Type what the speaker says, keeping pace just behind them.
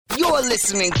You're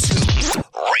listening to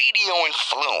Radio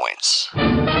Influence.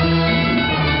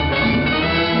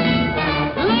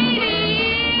 Ladies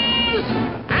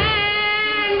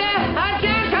and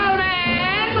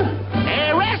gentlemen,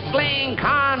 a wrestling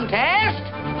contest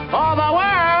for the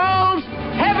world's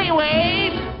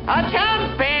heavyweight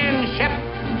championship.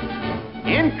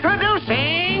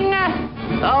 Introducing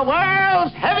the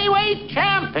world's heavyweight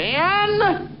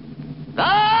champion,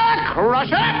 The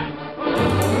Crusher.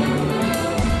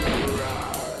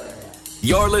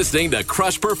 You're listening to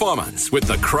Crush Performance with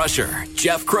The Crusher,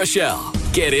 Jeff Crushell.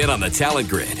 Get in on the talent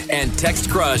grid and text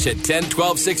Crush at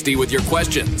 101260 with your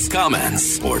questions,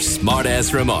 comments, or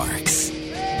smart-ass remarks.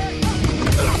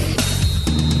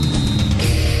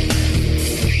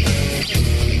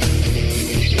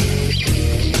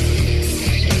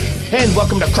 And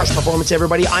welcome to Crush Performance,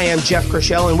 everybody. I am Jeff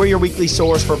Crushell, and we're your weekly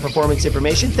source for performance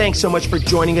information. Thanks so much for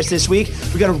joining us this week.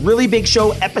 We got a really big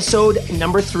show, episode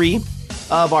number 3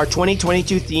 of our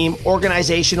 2022 theme,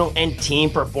 Organizational and Team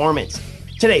Performance.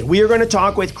 Today, we are going to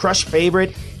talk with Crush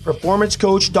favorite performance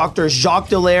coach, Dr. Jacques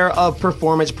Dallaire of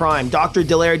Performance Prime. Dr.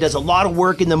 Dallaire does a lot of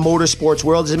work in the motorsports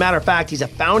world. As a matter of fact, he's a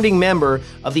founding member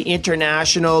of the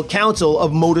International Council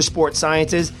of Motorsport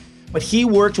Sciences. But he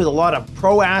worked with a lot of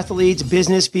pro athletes,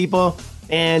 business people,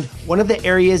 and one of the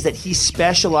areas that he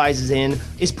specializes in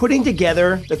is putting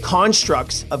together the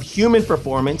constructs of human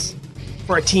performance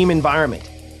for a team environment.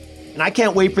 And I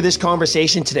can't wait for this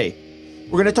conversation today.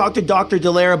 We're going to talk to Dr.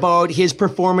 Dallaire about his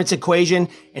performance equation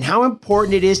and how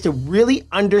important it is to really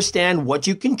understand what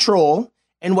you control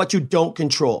and what you don't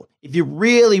control if you're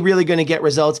really going to get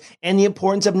results, and the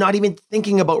importance of not even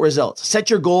thinking about results. Set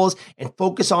your goals and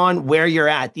focus on where you're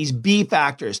at, these B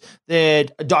factors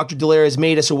that Dr. Dallaire has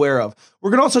made us aware of.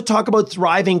 We're going to also talk about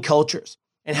thriving cultures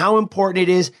and how important it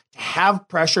is to have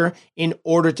pressure in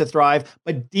order to thrive,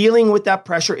 but dealing with that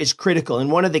pressure is critical.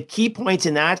 And one of the key points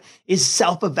in that is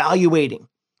self-evaluating.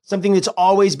 Something that's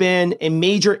always been a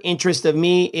major interest of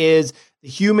me is the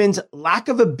human's lack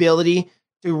of ability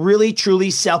to really, truly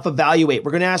self-evaluate.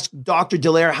 We're going to ask Dr.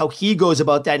 Dallaire how he goes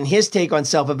about that and his take on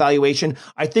self-evaluation.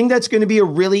 I think that's going to be a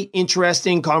really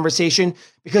interesting conversation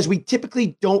because we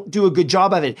typically don't do a good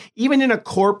job of it. Even in a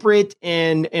corporate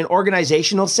and an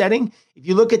organizational setting, if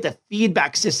you look at the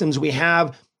feedback systems we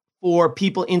have for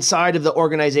people inside of the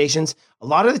organizations, a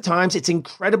lot of the times it's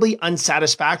incredibly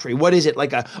unsatisfactory. What is it,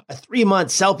 like a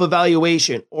 3-month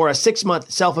self-evaluation or a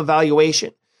 6-month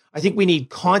self-evaluation? I think we need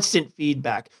constant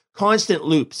feedback, constant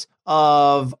loops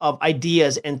of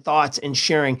ideas and thoughts and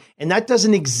sharing. And that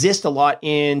doesn't exist a lot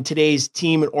in today's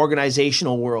team and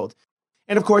organizational world.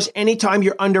 And of course, anytime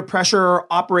you're under pressure or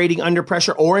operating under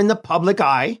pressure or in the public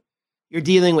eye, you're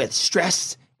dealing with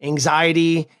stress,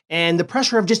 anxiety, and the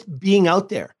pressure of just being out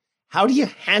there. How do you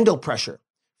handle pressure?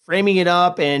 Framing it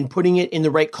up and putting it in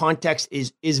the right context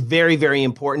is very, very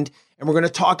important. And we're going to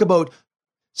talk about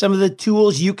some of the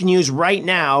tools you can use right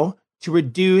now to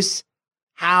reduce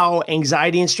how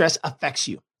anxiety and stress affects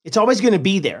you. It's always going to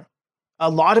be there. A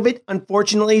lot of it,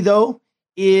 unfortunately, though,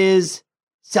 is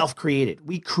self-created.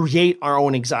 We create our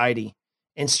own anxiety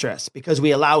and stress because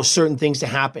we allow certain things to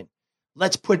happen.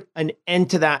 Let's put an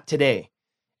end to that today.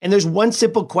 And there's one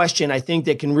simple question I think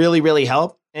that can really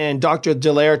help. And Dr.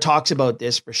 Dallaire talks about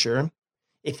this for sure.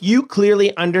 If you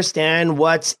clearly understand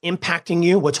what's impacting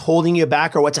you, what's holding you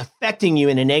back, or what's affecting you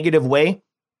in a negative way,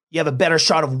 you have a better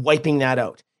shot of wiping that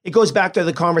out. It goes back to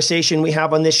the conversation we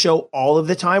have on this show all of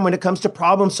the time when it comes to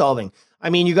problem solving. I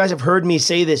mean, you guys have heard me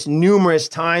say this numerous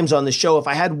times on the show. If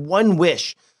I had one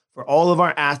wish for all of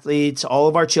our athletes, all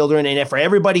of our children, and for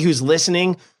everybody who's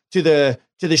listening to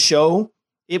the show,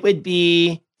 it would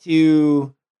be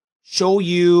to show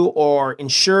you or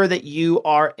ensure that you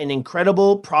are an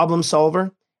incredible problem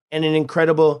solver and an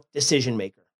incredible decision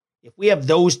maker. If we have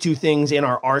those two things in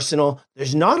our arsenal,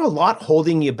 there's not a lot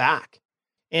holding you back.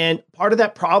 And part of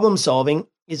that problem solving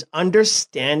is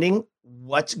understanding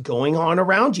what's going on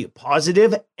around you,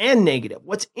 positive and negative,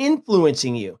 what's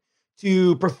influencing you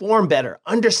to perform better.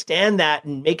 Understand that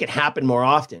and make it happen more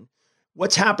often.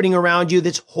 What's happening around you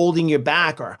that's holding you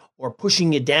back or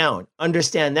pushing you down.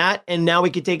 Understand that. And now we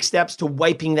can take steps to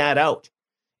wiping that out.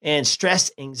 And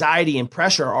stress, anxiety, and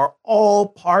pressure are all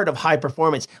part of high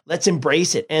performance. Let's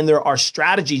embrace it. And there are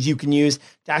strategies you can use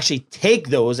to actually take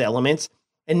those elements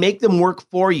and make them work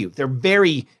for you. They're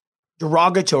very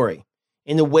derogatory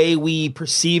in the way we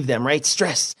perceive them, right?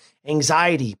 Stress,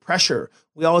 anxiety, pressure.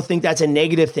 We all think that's a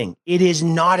negative thing. It is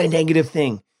not a negative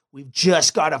thing. We've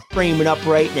just got to frame it up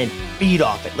right and then feed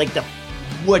off it, like the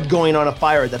wood going on a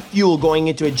fire, the fuel going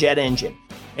into a jet engine.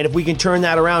 And if we can turn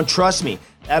that around, trust me,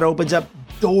 that opens up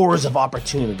doors of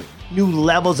opportunity, new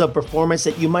levels of performance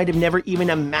that you might have never even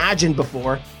imagined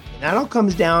before. And that all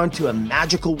comes down to a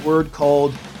magical word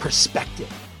called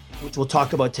perspective, which we'll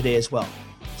talk about today as well.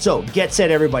 So get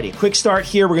set, everybody. Quick start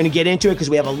here. We're going to get into it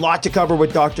because we have a lot to cover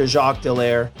with Dr. Jacques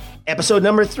Dallaire. Episode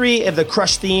number 3 of the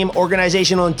Crush theme,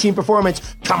 organizational and team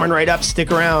performance, coming right up.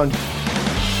 Stick around.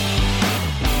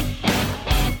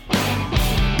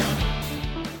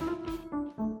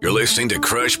 You're listening to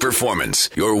Crush Performance,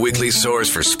 your weekly source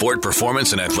for sport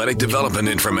performance and athletic development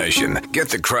information. Get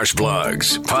the Crush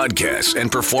blogs, podcasts,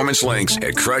 and performance links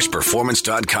at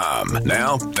crushperformance.com.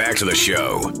 Now, back to the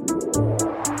show.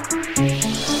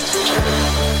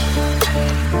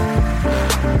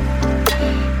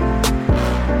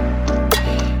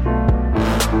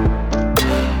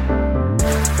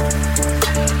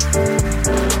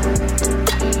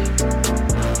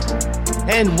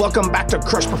 And welcome back to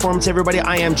Crush Performance, everybody.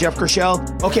 I am Jeff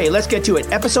Kershell. Okay, let's get to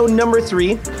it. Episode number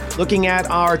 3, looking at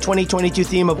our 2022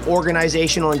 theme of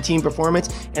organizational and team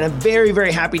performance. And I'm very,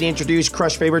 very happy to introduce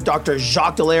Crush favorite, Dr.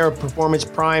 Jacques Dallaire of Performance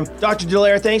Prime. Dr.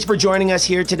 Dallaire, thanks for joining us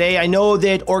here today. I know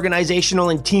that organizational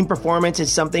and team performance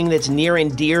is something that's near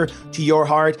and dear to your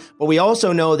heart, but we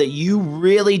also know that you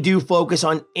really do focus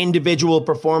on individual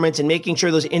performance and making sure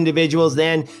those individuals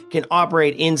then can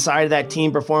operate inside of that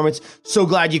team performance. So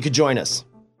glad you could join us.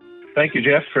 Thank you,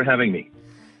 Jeff, for having me.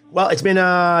 Well, it's been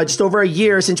just over a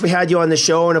year since we had you on the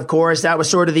show. And of course, that was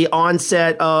sort of the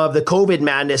onset of the COVID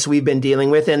madness we've been dealing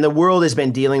with and the world has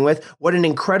been dealing with. What an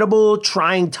incredible,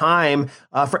 trying time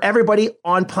for everybody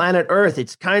on planet Earth.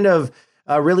 It's kind of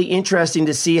really interesting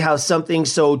to see how something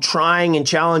so trying and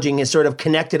challenging has sort of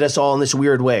connected us all in this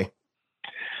weird way.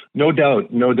 No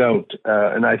doubt, no doubt.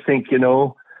 And I think,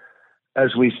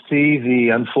 as we see the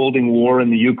unfolding war in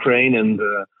the Ukraine and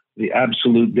the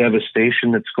absolute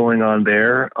devastation that's going on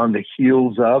there on the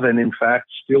heels of, and in fact,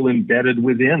 still embedded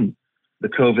within the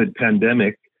COVID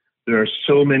pandemic, there are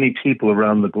so many people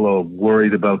around the globe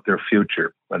worried about their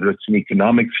future, whether it's an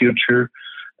economic future,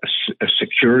 a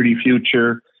security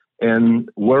future, and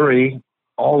worry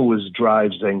always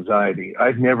drives anxiety.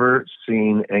 I've never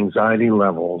seen anxiety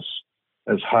levels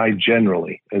as high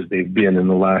generally as they've been in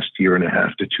the last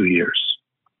 1.5 to 2 years.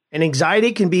 And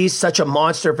anxiety can be such a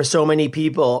monster for so many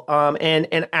people.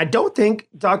 And I don't think,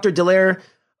 Dr. Dallaire,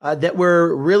 that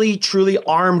we're really, truly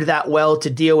armed that well to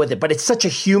deal with it. But it's such a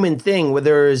human thing where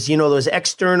there's, those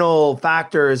external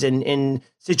factors and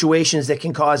situations that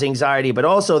can cause anxiety. But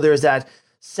also there's that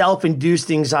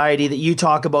self-induced anxiety that you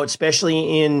talk about,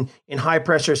 especially in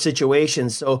high-pressure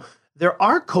situations. So there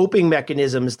are coping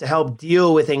mechanisms to help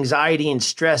deal with anxiety and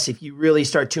stress if you really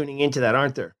start tuning into that,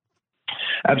 aren't there?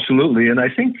 Absolutely. And I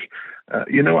think,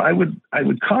 I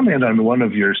would comment on one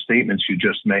of your statements you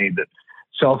just made, that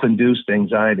self-induced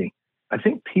anxiety. I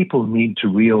think people need to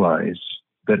realize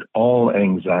that all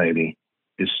anxiety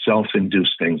is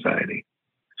self-induced anxiety.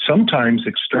 Sometimes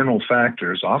external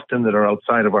factors, often that are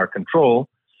outside of our control,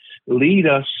 lead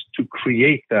us to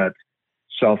create that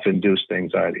self-induced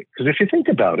anxiety. Because if you think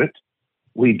about it,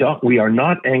 we are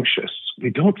not anxious.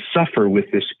 We don't suffer with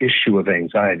this issue of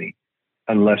anxiety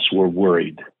unless we're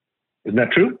worried. Isn't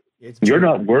that true? You're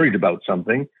not worried about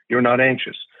something. You're not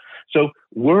anxious. So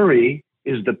worry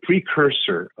is the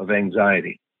precursor of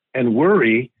anxiety. And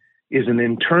worry is an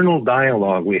internal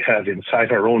dialogue we have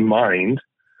inside our own mind,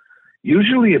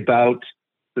 usually about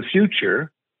the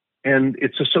future. And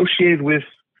it's associated with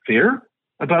fear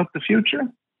about the future,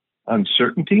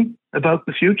 uncertainty about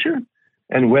the future,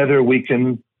 and whether we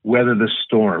can weather the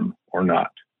storm or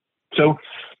not. So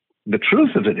the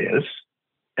truth of it is,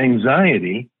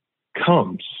 anxiety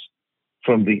comes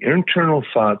from the internal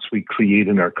thoughts we create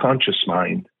in our conscious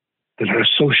mind that are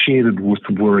associated with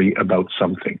worry about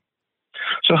something.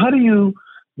 So how do you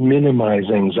minimize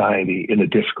anxiety in a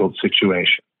difficult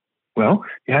situation? Well,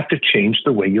 you have to change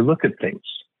the way you look at things.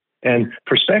 And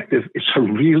perspective is a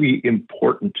really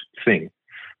important thing.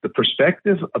 The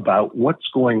perspective about what's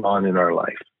going on in our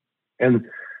life. And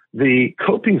the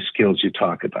coping skills you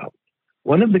talk about.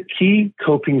 One of the key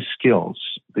coping skills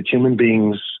that human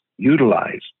beings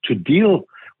utilize to deal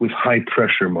with high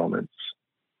pressure moments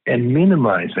and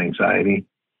minimize anxiety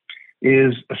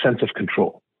is a sense of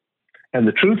control. And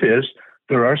the truth is,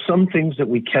 there are some things that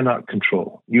we cannot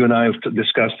control. You and I have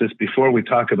discussed this before. We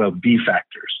talk about B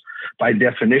factors. By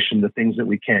definition, the things that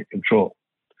we can't control.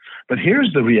 But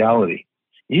here's the reality.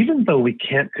 Even though we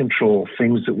can't control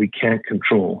things that we can't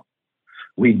control,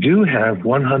 we do have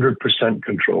 100%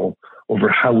 control over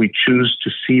how we choose to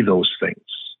see those things.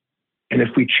 And if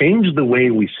we change the way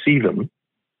we see them,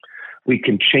 we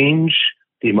can change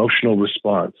the emotional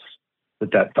response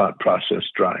that thought process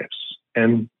drives.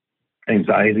 And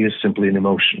Anxiety is simply an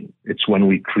emotion. It's when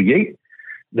we create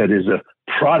that is a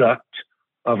product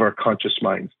of our conscious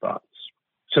mind's thoughts.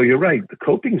 So you're right, the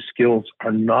coping skills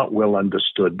are not well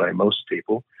understood by most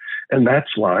people, and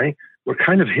that's why we're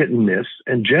kind of hit and miss,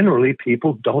 and generally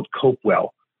people don't cope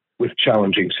well with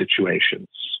challenging situations.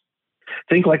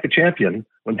 Think like a champion.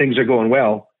 When things are going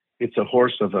well, it's a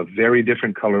horse of a very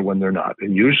different color when they're not.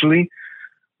 And usually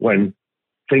when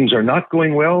things are not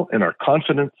going well and our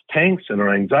confidence tanks and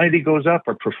our anxiety goes up,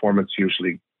 our performance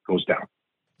usually goes down.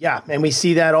 Yeah, and we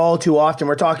see that all too often.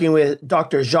 We're talking with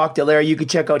Dr. Jacques Dallaire. You can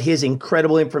check out his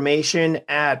incredible information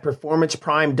at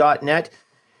performanceprime.net.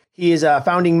 He is a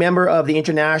founding member of the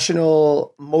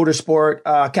International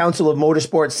Motorsport Council of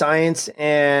Motorsport Science,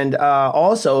 and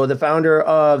also the founder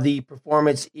of the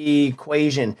Performance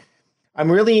Equation. I'm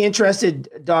really interested,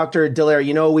 Dr. Dallaire.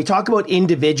 You know, we talk about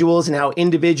individuals and how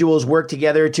individuals work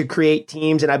together to create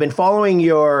teams. And I've been following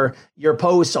your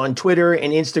posts on Twitter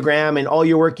and Instagram and all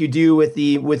your work you do with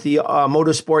the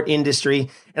motorsport industry.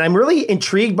 And I'm really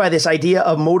intrigued by this idea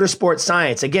of motorsport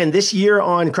science. Again, this year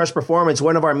on Crush Performance,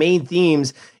 one of our main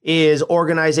themes is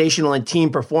organizational and team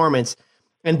performance.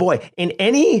 And boy, in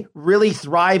any really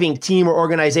thriving team or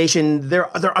organization,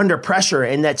 they're under pressure,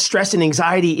 and that stress and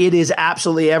anxiety, it is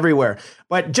absolutely everywhere.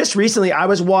 But just recently, I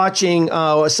was watching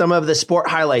some of the sport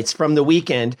highlights from the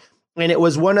weekend, and it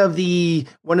was one of the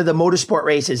motorsport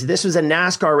races. This was a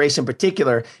NASCAR race in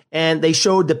particular, and they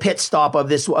showed the pit stop of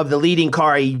the leading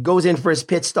car. He goes in for his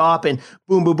pit stop, and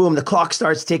boom, boom, boom, the clock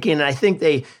starts ticking. And I think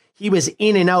he was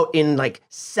in and out in like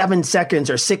 7 seconds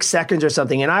or 6 seconds or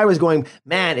something. And I was going,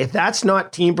 man, if that's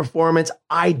not team performance,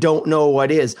 I don't know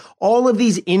what is. All of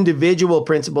these individual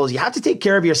principles, you have to take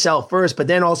care of yourself first, but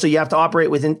then also you have to operate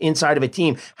inside of a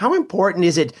team. How important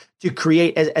is it to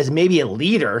create as maybe a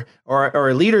leader or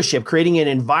a leadership, creating an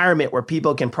environment where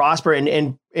people can prosper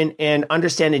and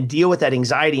understand and deal with that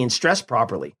anxiety and stress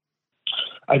properly?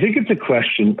 I think it's a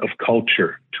question of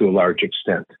culture to a large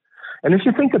extent. And if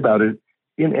you think about it,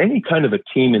 in any kind of a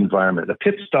team environment, a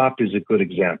pit stop is a good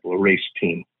example, a race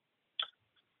team.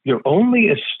 You're only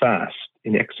as fast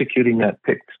in executing that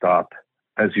pit stop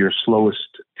as your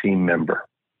slowest team member.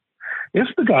 If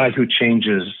the guy who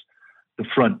changes the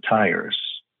front tires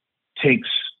takes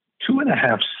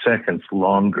 2.5 seconds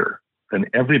longer than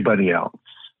everybody else,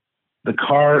 the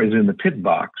car is in the pit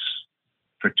box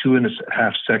for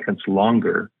 2.5 seconds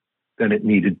longer than it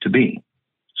needed to be.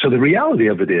 So the reality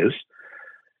of it is,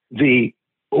 the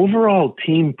overall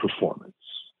team performance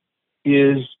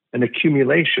is an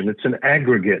accumulation. It's an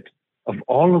aggregate of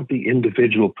all of the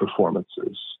individual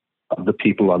performances of the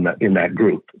people in that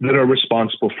group that are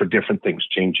responsible for different things,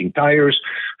 changing tires,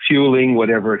 fueling,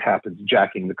 whatever it happens,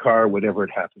 jacking the car, whatever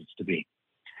it happens to be.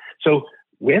 So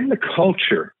when the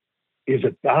culture is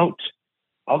about,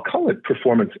 I'll call it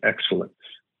performance excellence,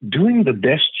 doing the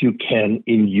best you can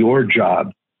in your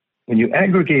job, when you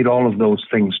aggregate all of those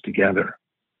things together,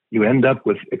 you end up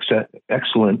with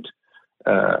excellent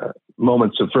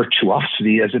moments of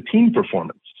virtuosity as a team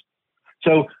performance.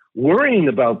 So worrying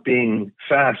about being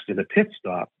fast in a pit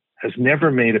stop has never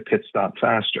made a pit stop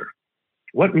faster.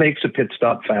 What makes a pit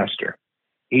stop faster?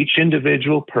 Each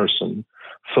individual person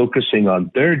focusing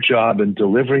on their job and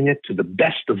delivering it to the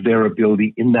best of their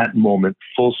ability in that moment,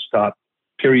 full stop,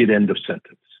 period, end of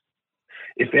sentence.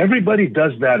 If everybody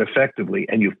does that effectively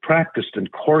and you've practiced and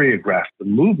choreographed the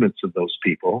movements of those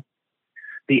people,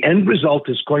 the end result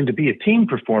is going to be a team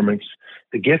performance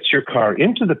that gets your car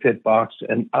into the pit box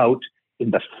and out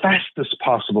in the fastest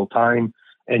possible time,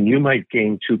 and you might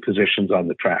gain 2 positions on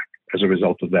the track as a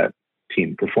result of that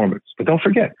team performance. But don't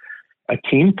forget, a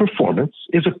team performance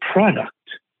is a product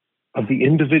of the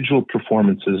individual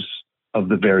performances of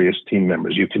the various team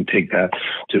members. You can take that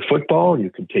to football, you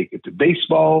can take it to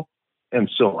baseball, and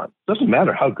so on. It doesn't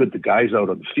matter how good the guys out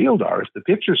on the field are. If the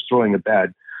pitcher's throwing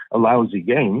a lousy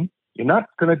game, you're not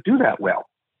going to do that well.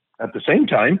 At the same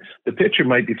time, the pitcher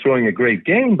might be throwing a great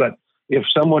game, but if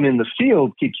someone in the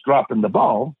field keeps dropping the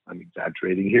ball, I'm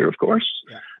exaggerating here, of course,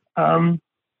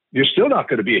 you're still not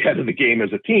going to be ahead of the game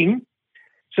as a team.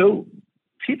 So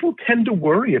people tend to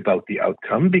worry about the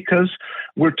outcome because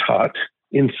we're taught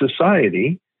in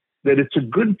society that it's a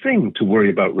good thing to worry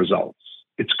about results.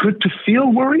 It's good to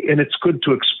feel worry and it's good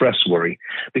to express worry,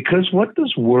 because what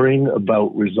does worrying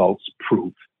about results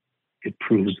prove? It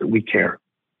proves that we care.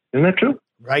 Isn't that true?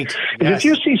 Right. And Yes. if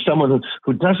you see someone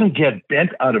who doesn't get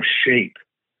bent out of shape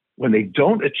when they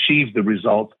don't achieve the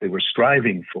results they were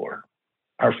striving for,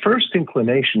 our first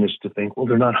inclination is to think, well,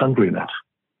 they're not hungry enough.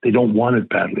 They don't want it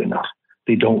badly enough.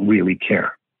 They don't really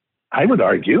care. I would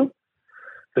argue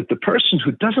that the person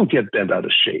who doesn't get bent out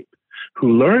of shape,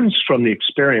 who learns from the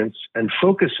experience and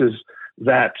focuses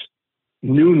that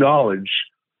new knowledge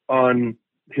on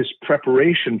his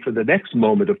preparation for the next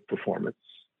moment of performance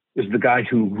is the guy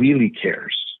who really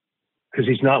cares, because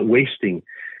he's not wasting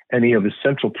any of his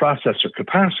central processor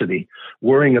capacity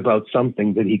worrying about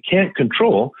something that he can't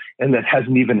control and that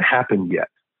hasn't even happened yet,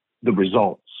 the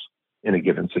results in a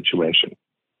given situation.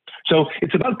 So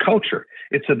it's about culture.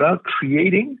 It's about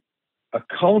creating a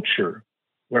culture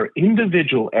where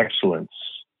individual excellence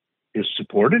is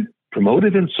supported,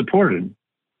 promoted and supported,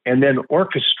 and then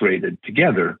orchestrated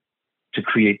together to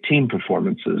create team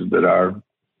performances that are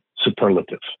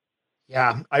superlative.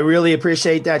 Yeah, I really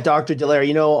appreciate that, Dr. Dallaire.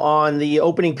 You know, on the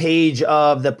opening page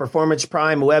of the Performance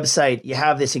Prime website, you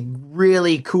have this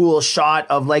really cool shot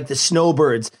of like the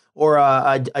snowbirds or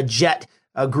a jet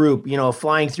group, you know,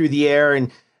 flying through the air,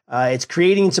 and it's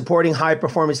creating and supporting high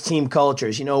performance team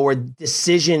cultures, you know, where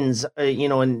decisions, you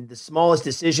know, and the smallest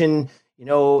decision, you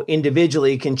know,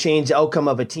 individually can change the outcome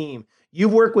of a team.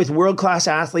 You've worked with world-class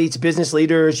athletes, business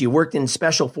leaders. You worked in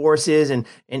special forces and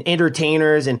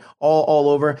entertainers and all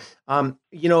over.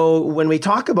 You know, when we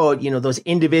talk about, you know, those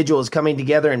individuals coming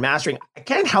together and mastering, I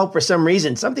can't help for some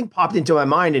reason, something popped into my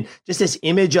mind, and just this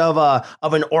image of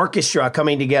an orchestra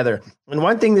coming together. And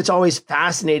one thing that's always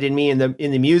fascinated me in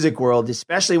the music world,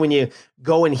 especially when you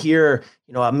go and hear,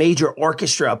 you know, a major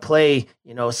orchestra play,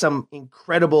 you know, some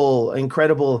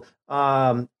incredible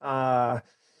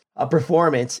a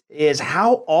performance, is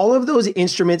how all of those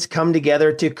instruments come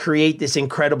together to create this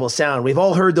incredible sound. We've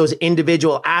all heard those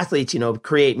individual athletes, you know,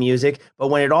 create music, but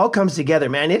when it all comes together,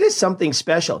 man, it is something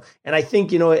special. And I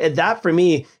think, you know, that for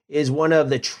me is one of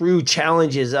the true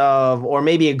challenges of, or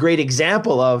maybe a great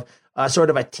example of sort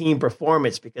of a team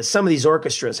performance, because some of these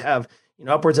orchestras have, you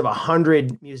know, upwards of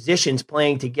 100 musicians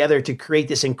playing together to create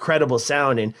this incredible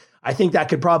sound. And I think that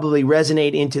could probably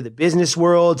resonate into the business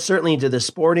world, certainly into the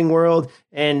sporting world,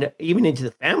 and even into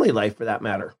the family life for that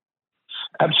matter.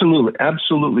 Absolutely.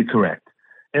 Absolutely correct.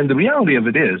 And the reality of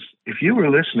it is, if you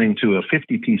were listening to a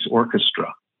 50-piece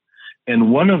orchestra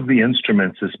and one of the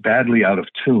instruments is badly out of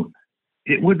tune,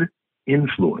 it would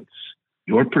influence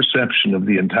your perception of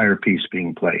the entire piece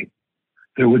being played.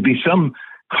 There would be some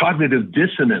cognitive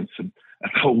dissonance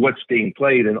about what's being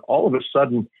played, and all of a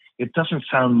sudden, it doesn't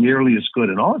sound nearly as good.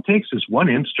 And all it takes is one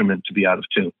instrument to be out of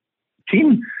tune.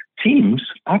 Teams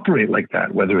operate like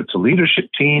that, whether it's a leadership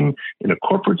team, in a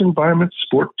corporate environment,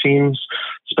 sport teams,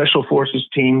 special forces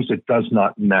teams, it does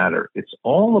not matter. It's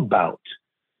all about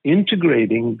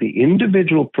integrating the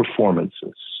individual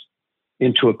performances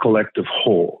into a collective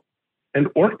whole and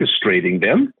orchestrating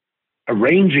them,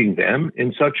 arranging them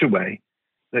in such a way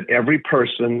that every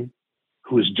person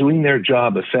who is doing their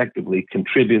job effectively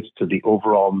contributes to the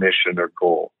overall mission or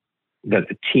goal that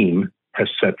the team has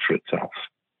set for itself.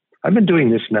 I've been doing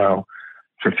this now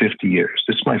for 50 years.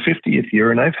 This is my 50th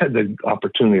year, and I've had the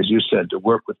opportunity, as you said, to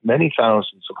work with many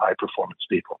thousands of high-performance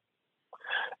people.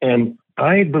 And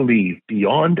I believe,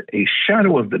 beyond a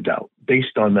shadow of the doubt,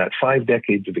 based on that 5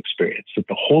 decades of experience, that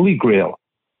the holy grail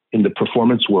in the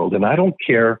performance world, and I don't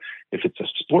care if it's a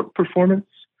sport performance,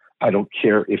 I don't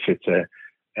care if it's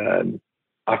an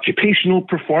occupational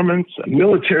performance, a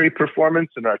military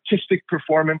performance, an artistic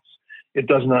performance, it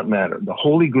does not matter. The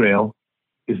holy grail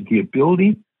is the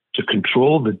ability to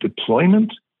control the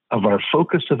deployment of our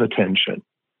focus of attention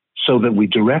so that we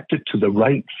direct it to the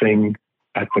right thing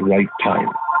at the right time.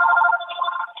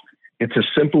 It's as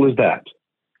simple as that.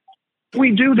 If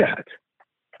we do that,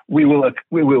 we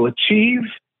will achieve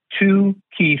 2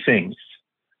 key things.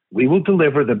 We will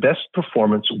deliver the best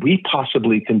performance we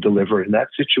possibly can deliver in that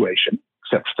situation,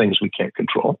 except for things we can't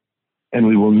control, and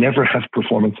we will never have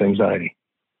performance anxiety.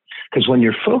 Because when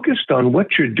you're focused on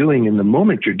what you're doing in the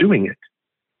moment you're doing it,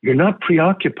 you're not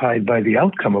preoccupied by the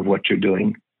outcome of what you're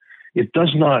doing. It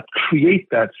does not create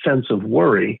that sense of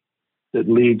worry that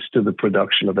leads to the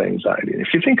production of anxiety. And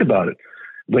if you think about it,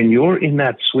 when you're in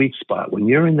that sweet spot, when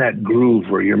you're in that groove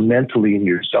where you're mentally in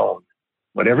your zone,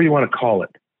 whatever you want to call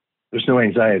it, there's no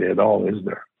anxiety at all, is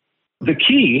there? The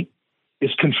key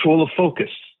is control of focus.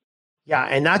 Yeah,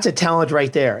 and that's a talent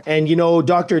right there. And, you know,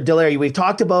 Dr. Dallaire, we've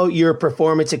talked about your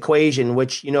performance equation,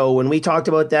 which, you know, when we talked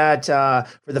about that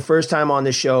for the first time on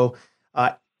the show,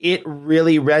 it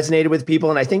really resonated with people.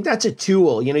 And I think that's a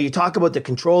tool. You know, you talk about the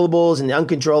controllables and the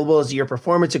uncontrollables. Your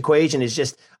performance equation is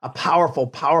just a powerful,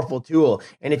 powerful tool.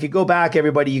 And if you go back,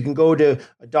 everybody, you can go to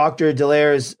Dr.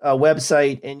 Dallaire's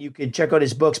website and you can check out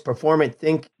his books, Performance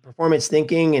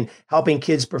Thinking and Helping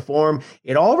Kids Perform.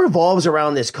 It all revolves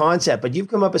around this concept, but you've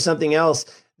come up with something else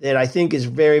that I think is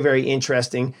very, very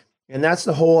interesting. And that's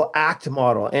the whole ACT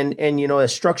model and a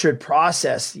structured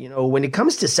process. When it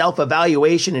comes to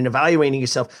self-evaluation and evaluating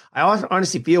yourself, I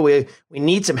honestly feel we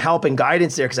need some help and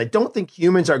guidance there, because I don't think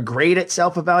humans are great at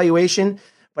self-evaluation.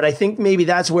 But I think maybe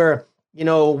that's where,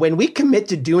 when we commit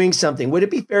to doing something, would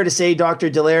it be fair to say, Dr.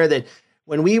 Dallaire, that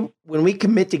when we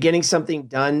commit to getting something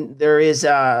done, there's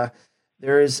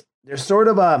sort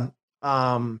of a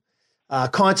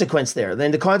consequence there.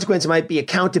 Then the consequence might be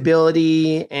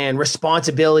accountability and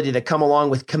responsibility that come along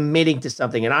with committing to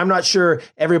something. And I'm not sure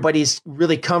everybody's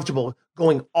really comfortable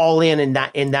going all in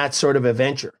that sort of a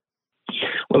venture.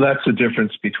 Well, that's the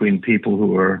difference between people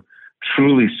who are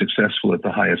truly successful at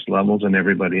the highest levels and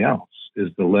everybody else, is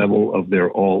the level of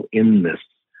their all-inness,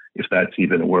 if that's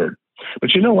even a word.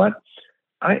 But you know what?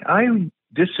 I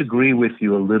disagree with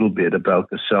you a little bit about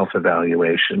the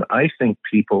self-evaluation. I think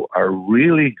people are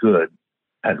really good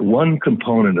at one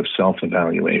component of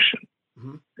self-evaluation,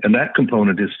 and that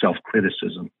component is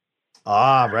self-criticism.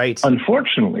 Ah, right.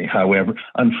 Unfortunately, however,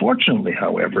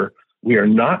 we are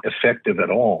not effective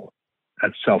at all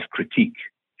at self-critique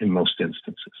in most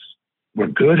instances.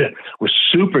 We're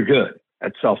super good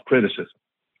at self-criticism.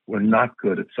 We're not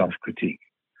good at self-critique.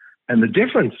 And the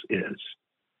difference is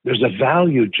there's a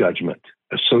value judgment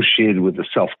associated with the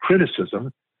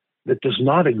self-criticism that does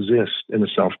not exist in the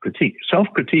self-critique.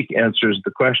 Self-critique answers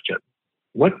the question,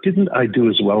 what didn't I do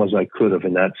as well as I could have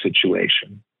in that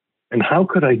situation? And how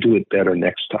could I do it better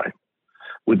next time?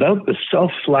 Without the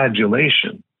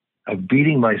self-flagellation of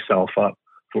beating myself up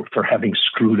for having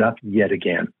screwed up yet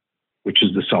again, which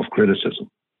is the self-criticism.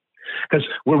 Because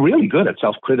we're really good at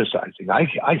self-criticizing.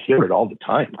 I hear it all the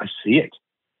time. I see it.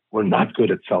 We're not good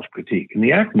at self-critique. And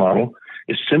the ACT model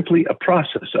is simply a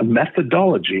process, a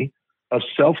methodology of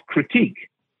self-critique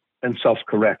and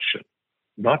self-correction,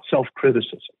 not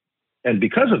self-criticism. And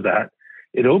because of that,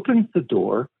 it opens the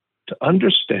door to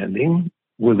understanding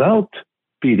without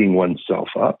beating oneself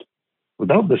up,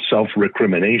 without the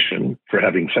self-recrimination for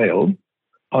having failed,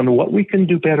 on what we can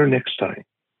do better next time.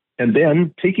 And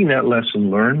then taking that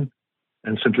lesson learned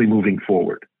and simply moving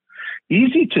forward.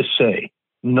 Easy to say,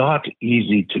 not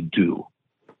easy to do,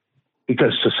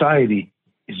 because society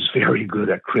is very good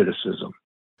at criticism.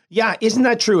 Yeah, isn't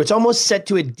that true? It's almost set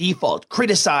to a default.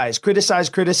 Criticize.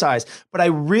 But I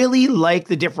really like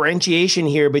the differentiation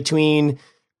here between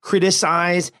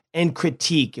criticize and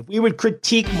critique. If we would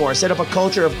critique more, set up a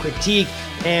culture of critique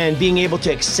and being able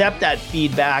to accept that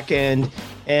feedback and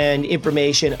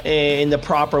information in the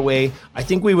proper way, I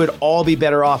think we would all be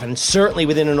better off. And certainly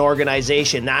within an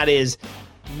organization, that is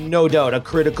no doubt a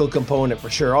critical component for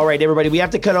sure. All right, everybody, we have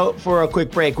to cut out for a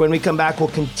quick break. When we come back, we'll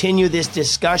continue this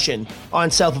discussion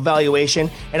on self-evaluation.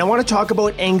 And I want to talk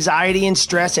about anxiety and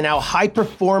stress and how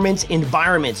high-performance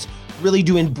environments really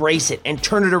do embrace it and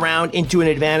turn it around into an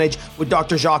advantage with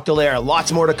Dr. Jacques Dallaire.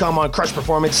 Lots more to come on Crush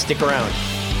Performance. Stick around.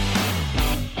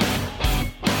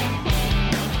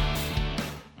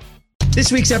 This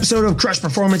week's episode of Crush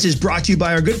Performance is brought to you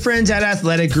by our good friends at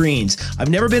Athletic Greens. I've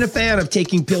never been a fan of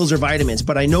taking pills or vitamins,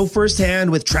 but I know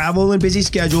firsthand with travel and busy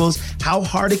schedules how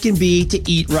hard it can be to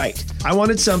eat right. I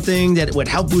wanted something that would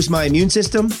help boost my immune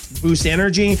system, boost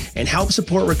energy, and help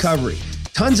support recovery.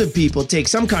 Tons of people take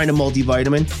some kind of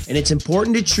multivitamin, and it's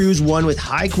important to choose one with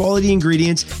high-quality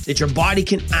ingredients that your body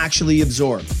can actually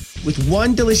absorb. With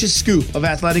one delicious scoop of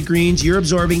Athletic Greens, you're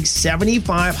absorbing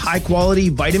 75 high-quality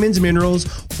vitamins, minerals,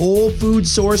 whole food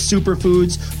source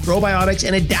superfoods, probiotics,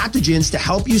 and adaptogens to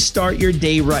help you start your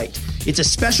day right. It's a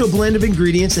special blend of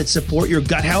ingredients that support your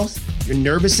gut health, your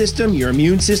nervous system, your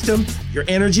immune system, your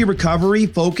energy, recovery,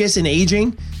 focus, and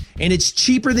aging. And it's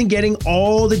cheaper than getting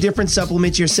all the different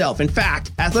supplements yourself. In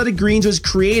fact, Athletic Greens was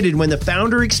created when the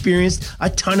founder experienced a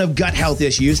ton of gut health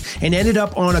issues and ended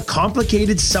up on a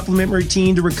complicated supplement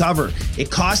routine to recover.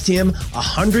 It cost him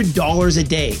 $100 a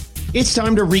day. It's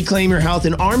time to reclaim your health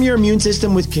and arm your immune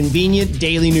system with convenient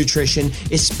daily nutrition,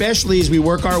 especially as we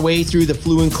work our way through the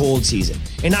flu and cold season.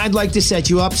 And I'd like to set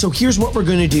you up, so here's what we're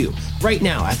going to do. Right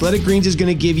now, Athletic Greens is going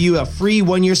to give you a free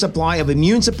 1-year supply of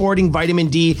immune-supporting vitamin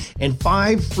D and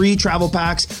 5 free travel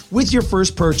packs with your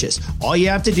first purchase. All you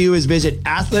have to do is visit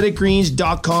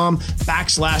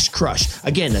athleticgreens.com/crush.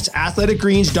 Again, that's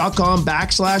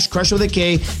athleticgreens.com/crush with a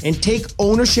K, and take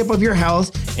ownership of your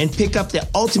health and pick up the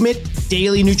ultimate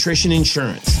daily nutrition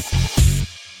insurance.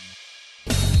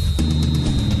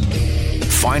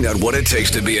 Find out what it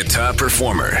takes to be a top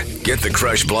performer. Get the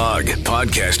Crush blog,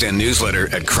 podcast, and newsletter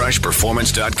at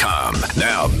crushperformance.com.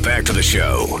 Now, back to the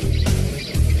show.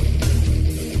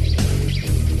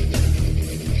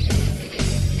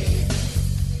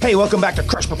 Hey, welcome back to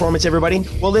Crush Performance, everybody.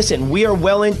 Well, listen, we are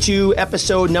well into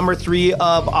episode number 3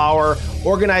 of our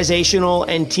organizational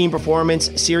and team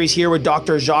performance series here with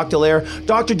Dr. Jacques Dallaire.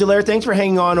 Dr. Dallaire, thanks for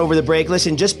hanging on over the break.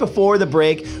 Listen, just before the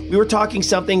break, we were talking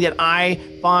something that I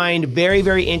find very,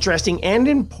 very interesting and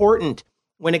important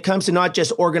when it comes to not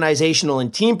just organizational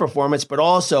and team performance, but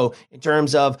also in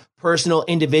terms of personal,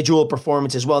 individual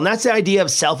performance as well. And that's the idea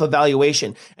of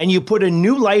self-evaluation. And you put a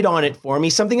new light on it for me,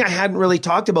 something I hadn't really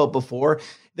talked about before,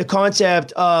 the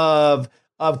concept of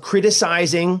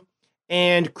criticizing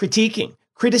and critiquing.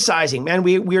 Criticizing, man,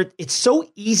 it's so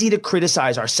easy to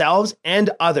criticize ourselves and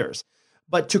others,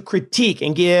 but to critique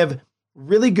and give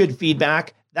really good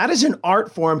feedback, that is an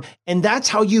art form, and that's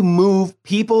how you move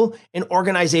people and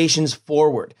organizations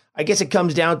forward. I guess it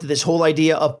comes down to this whole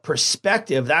idea of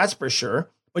perspective, that's for sure,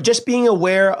 but just being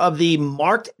aware of the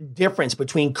marked difference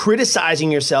between criticizing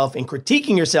yourself and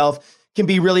critiquing yourself can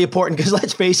be really important, because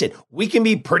let's face it, we can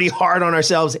be pretty hard on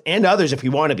ourselves and others if we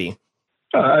want to be.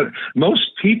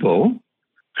 Most people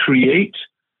create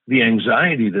the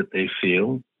anxiety that they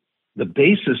feel. The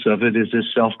basis of it is this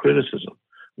self-criticism.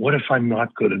 What if I'm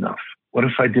not good enough? What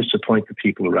if I disappoint the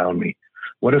people around me?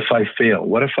 What if I fail?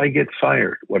 What if I get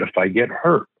fired? What if I get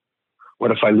hurt?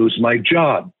 What if I lose my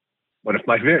job? What if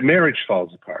my marriage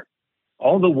falls apart?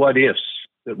 All the what ifs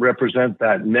that represent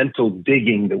that mental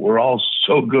digging that we're all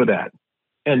so good at.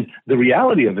 And the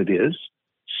reality of it is,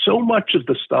 so much of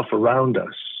the stuff around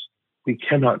us we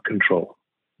cannot control.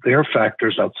 They are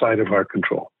factors outside of our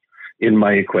control. In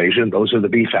my equation, those are the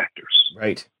B factors.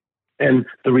 Right. And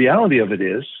the reality of it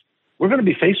is, we're going to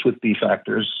be faced with B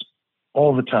factors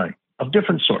all the time of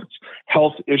different sorts.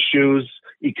 Health issues,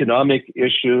 economic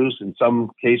issues, in some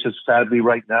cases, sadly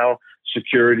right now,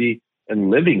 security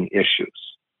and living issues.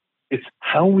 It's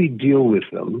how we deal with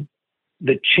them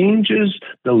that changes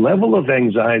the level of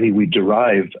anxiety we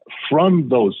derive from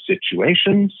those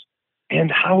situations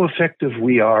and how effective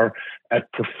we are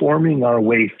at performing our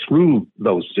way through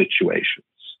those situations.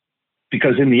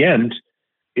 Because in the end,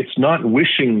 it's not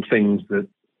wishing things that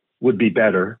would be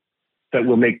better that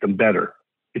will make them better.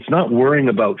 It's not worrying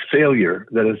about failure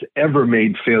that has ever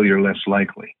made failure less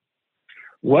likely.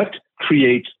 What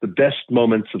creates the best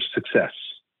moments of success,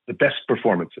 the best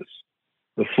performances?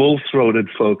 The full-throated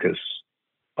focus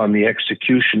on the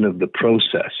execution of the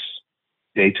process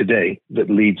day to day that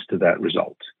leads to that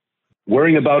result.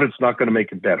 Worrying about it's not going to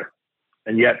make it better.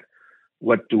 And yet,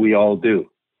 what do we all do?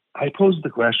 I pose the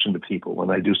question to people when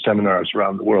I do seminars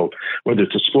around the world, whether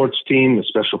it's a sports team, a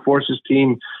special forces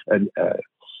team, a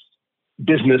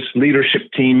business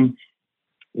leadership team,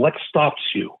 what stops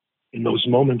you in those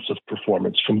moments of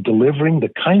performance from delivering the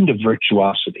kind of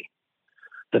virtuosity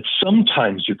that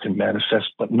sometimes you can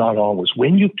manifest, but not always?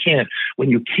 When you can't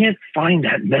find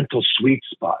that mental sweet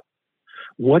spot,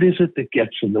 what is it that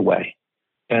gets in the way?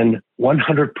 And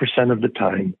 100% of the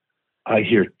time, I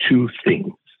hear two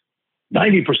things.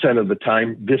 90% of the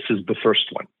time, this is the first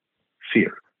one: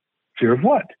 fear. Fear of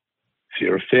what?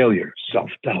 Fear of failure,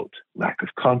 self-doubt, lack of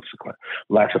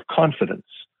confidence,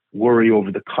 worry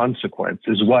over the consequence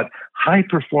is what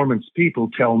high-performance people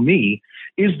tell me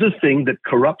is the thing that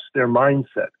corrupts their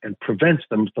mindset and prevents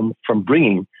them from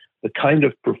bringing the kind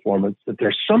of performance that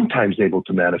they're sometimes able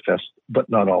to manifest, but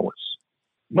not always.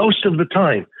 Most of the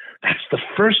time, that's the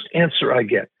first answer I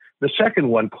get. The second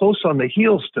one, close on the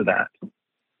heels to that,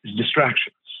 is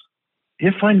distractions.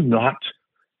 If I'm not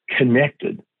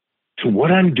connected to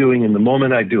what I'm doing in the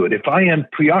moment I do it, if I am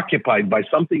preoccupied by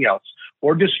something else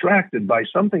or distracted by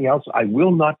something else, I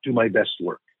will not do my best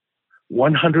work.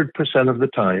 100% of the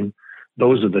time,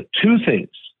 those are the two things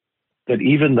that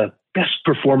even the best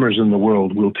performers in the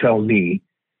world will tell me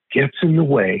gets in the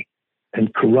way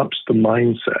and corrupts the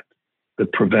mindset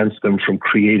that prevents them from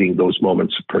creating those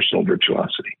moments of personal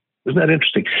virtuosity. Isn't that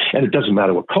interesting? And it doesn't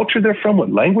matter what culture they're from,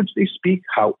 what language they speak,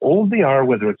 how old they are,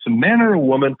 whether it's a man or a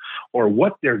woman, or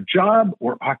what their job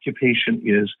or occupation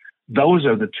is. Those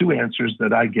are the two answers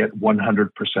that I get 100%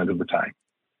 of the time.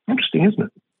 Interesting, isn't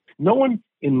it? No one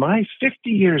in my 50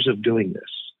 years of doing this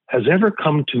has ever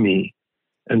come to me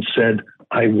and said,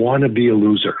 I want to be a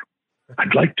loser.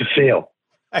 I'd like to fail.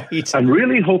 I'm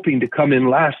really hoping to come in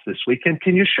last this weekend.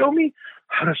 Can you show me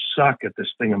how to suck at this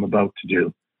thing I'm about to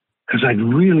do? Because I'd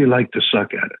really like to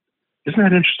suck at it. Isn't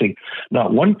that interesting?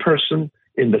 Not one person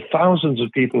in the thousands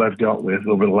of people I've dealt with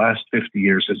over the last 50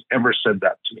 years has ever said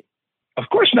that to me. Of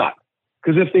course not.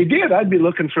 Because if they did, I'd be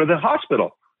looking for the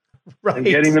hospital and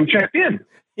getting them checked in.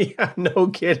 Yeah, no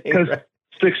kidding. Because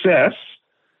success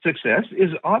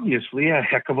is obviously a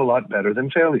heck of a lot better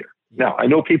than failure. Now, I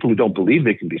know people who don't believe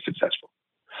they can be successful.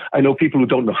 I know people who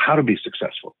don't know how to be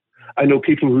successful. I know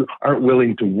people who aren't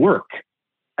willing to work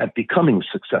at becoming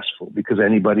successful, because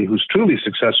anybody who's truly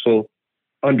successful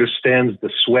understands the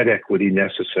sweat equity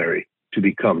necessary to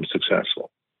become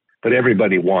successful. But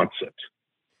everybody wants it.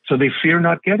 So they fear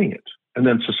not getting it. And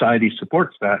then society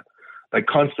supports that by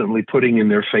constantly putting in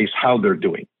their face how they're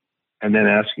doing and then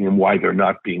asking them why they're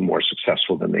not being more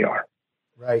successful than they are.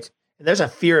 Right. And there's a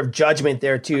fear of judgment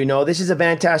there too. No, this is a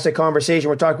fantastic conversation.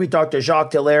 We're talking with Dr.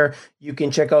 Jacques Dallaire. You can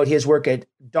check out his work at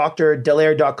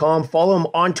drdallaire.com. Follow him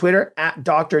on Twitter at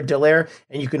Dr. Dallaire.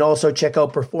 And you can also check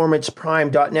out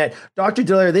performanceprime.net. Dr.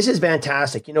 Dallaire, this is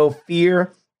fantastic. You know,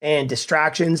 fear and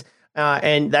distractions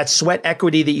and that sweat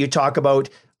equity that you talk about.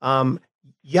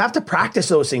 You have to practice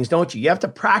those things, don't you? You have to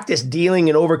practice dealing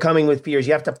and overcoming with fears.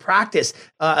 You have to practice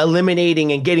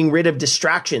eliminating and getting rid of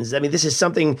distractions. I mean, this is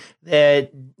something that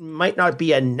might not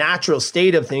be a natural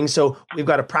state of things. So we've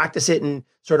got to practice it and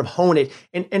sort of hone it.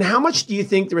 And how much do you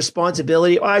think the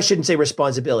responsibility, I shouldn't say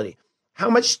responsibility.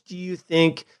 How much do you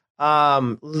think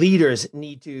leaders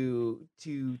need to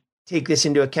take this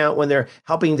into account when they're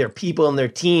helping their people and their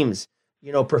teams,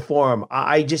 you know, perform?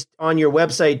 I just, on your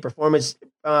website,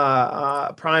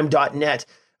 performanceprime.net,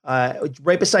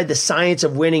 right beside the science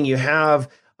of winning, you have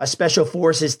a special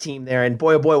forces team there. And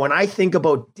boy, oh boy, when I think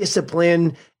about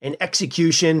discipline and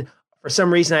execution, for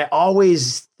some reason, I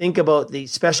always think about the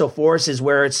special forces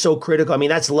where it's so critical. I mean,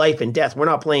 that's life and death. We're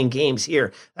not playing games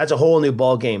here. That's a whole new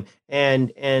ball game.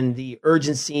 And the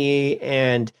urgency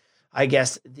and I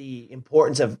guess the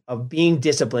importance of being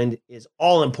disciplined is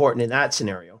all important in that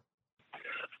scenario.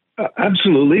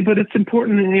 Absolutely, but it's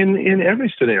important in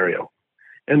every scenario.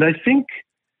 And I think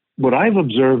what I've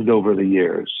observed over the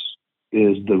years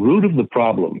is the root of the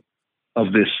problem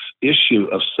of this issue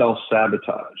of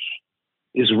self-sabotage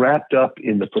is wrapped up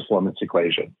in the performance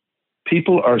equation.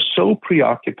 People are so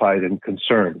preoccupied and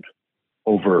concerned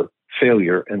over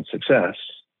failure and success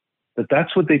that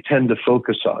that's what they tend to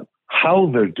focus on, how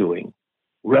they're doing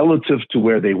relative to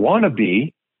where they want to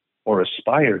be or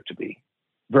aspire to be,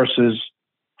 versus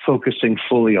focusing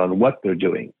fully on what they're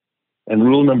doing. And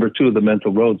rule number 2 of the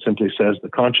mental road simply says the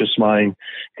conscious mind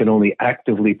can only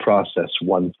actively process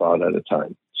one thought at a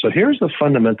time. So here's the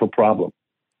fundamental problem.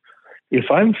 If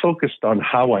I'm focused on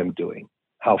how I'm doing,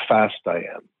 how fast I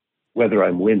am, whether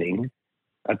I'm winning,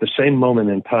 at the same moment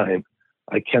in time,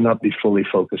 I cannot be fully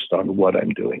focused on what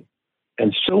I'm doing.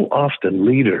 And so often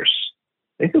leaders,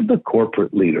 think of the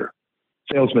corporate leader.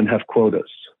 Salesmen have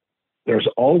quotas. There's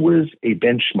always a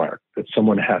benchmark that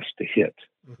someone has to hit.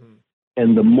 Mm-hmm.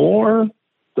 And the more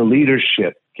the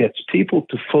leadership gets people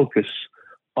to focus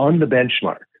on the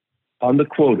benchmark, on the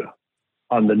quota,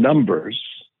 on the numbers,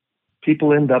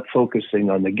 people end up focusing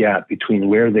on the gap between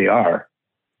where they are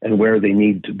and where they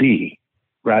need to be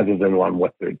rather than on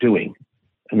what they're doing.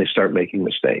 And they start making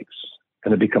mistakes.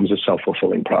 And it becomes a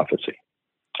self-fulfilling prophecy.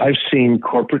 I've seen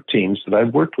corporate teams that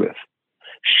I've worked with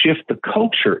shift the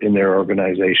culture in their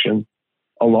organization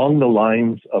along the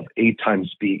lines of A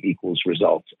times B equals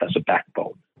results as a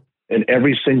backbone. And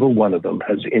every single one of them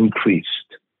has increased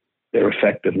their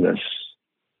effectiveness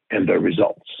and their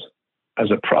results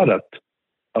as a product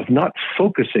of not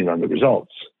focusing on the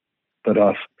results, but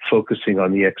of focusing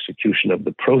on the execution of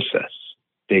the process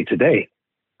day to day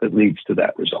that leads to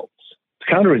that results. It's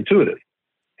counterintuitive.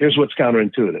 Here's what's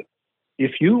counterintuitive.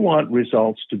 If you want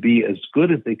results to be as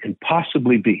good as they can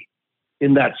possibly be,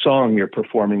 in that song you're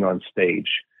performing on stage,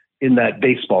 in that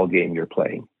baseball game you're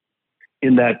playing,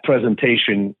 in that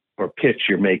presentation or pitch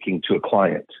you're making to a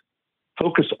client,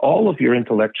 focus all of your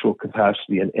intellectual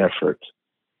capacity and effort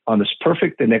on as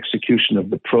perfect an execution of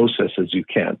the process as you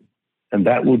can, and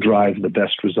that will drive the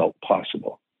best result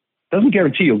possible. Doesn't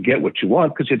guarantee you'll get what you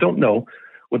want because you don't know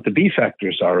what the B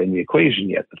factors are in the equation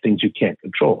yet, the things you can't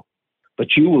control.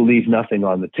 But you will leave nothing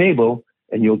on the table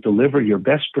and you'll deliver your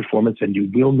best performance and you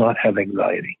will not have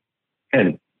anxiety.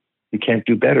 And you can't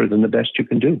do better than the best you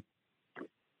can do.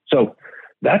 So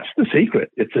that's the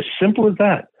secret. It's as simple as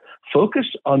that. Focus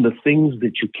on the things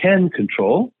that you can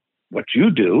control, what you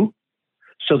do,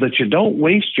 so that you don't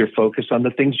waste your focus on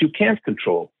the things you can't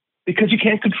control because you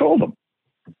can't control them.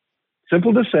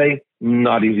 Simple to say,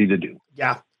 not easy to do.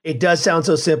 Yeah. It does sound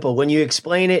so simple. When you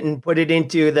explain it and put it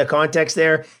into the context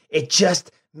there, it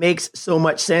just makes so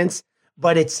much sense,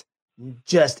 but it's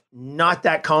just not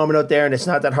that common out there and it's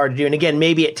not that hard to do. And again,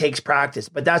 maybe it takes practice,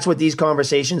 but that's what these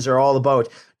conversations are all about.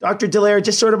 Dr. Dallaire,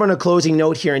 just sort of on a closing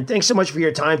note here, and thanks so much for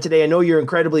your time today. I know you're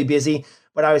incredibly busy,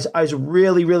 but I was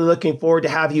really, really looking forward to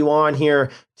have you on here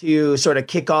to sort of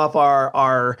kick off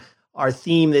our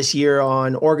theme this year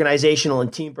on organizational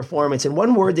and team performance. And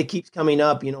one word that keeps coming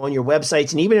up, on your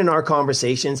websites and even in our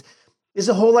conversations is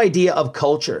the whole idea of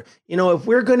culture. If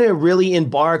we're going to really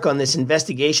embark on this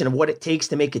investigation of what it takes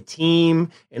to make a team,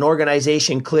 an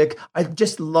organization click, I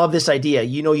just love this idea.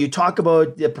 You talk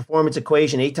about the performance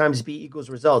equation, A times B equals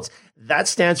results. That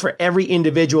stands for every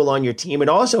individual on your team. It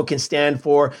also can stand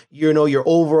for, your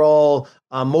overall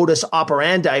modus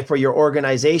operandi for your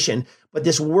organization. But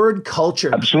this word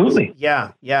culture. Absolutely.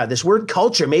 Yeah. This word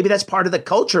culture, maybe that's part of the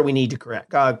culture we need to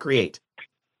create.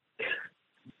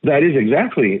 That is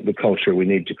exactly the culture we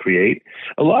need to create.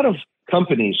 A lot of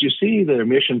companies, you see their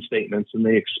mission statements and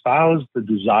they espouse the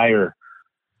desire,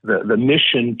 the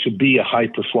mission to be a high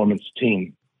performance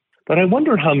team. But I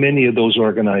wonder how many of those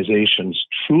organizations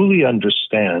truly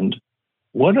understand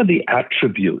what are the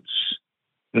attributes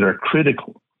that are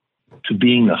critical to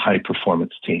being a high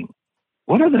performance team.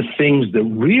 What are the things that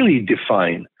really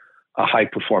define a high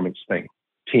performance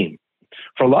team?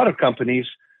 For a lot of companies,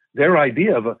 their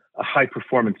idea of a high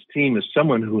performance team is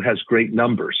someone who has great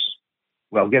numbers.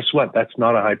 Well, guess what? That's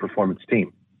not a high performance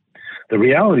team. The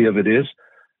reality of it is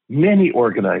many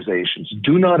organizations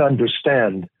do not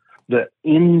understand the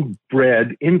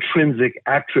inbred, intrinsic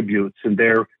attributes in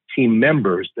their team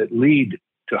members that lead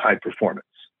to high performance.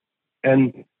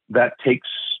 And that takes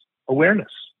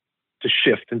awareness to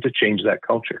shift and to change that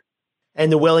culture. And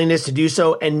the willingness to do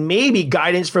so, and maybe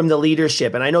guidance from the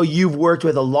leadership. And I know you've worked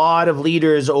with a lot of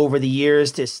leaders over the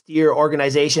years to steer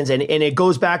organizations. And it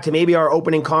goes back to maybe our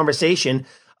opening conversation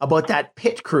about that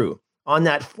pit crew on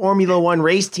that Formula One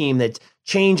race team that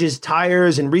changes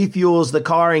tires and refuels the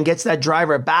car and gets that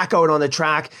driver back out on the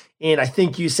track. And I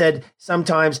think you said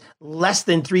sometimes less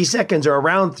than 3 seconds or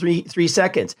around three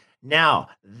seconds. Now,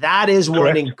 that is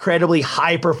one incredibly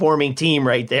high-performing team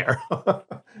right there.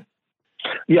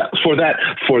 Yeah, for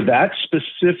that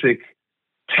specific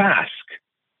task,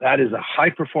 that is a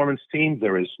high-performance team.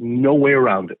 There is no way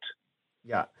around it.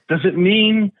 Yeah. Does it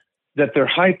mean that they're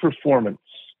high performance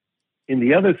in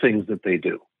the other things that they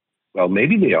do? Well,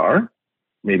 maybe they are.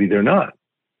 Maybe they're not.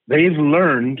 They've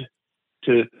learned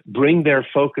to bring their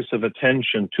focus of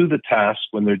attention to the task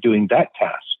when they're doing that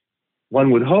task. One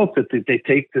would hope that they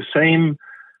take the same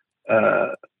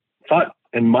thought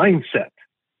and mindset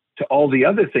to all the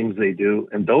other things they do,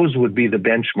 and those would be the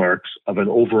benchmarks of an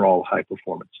overall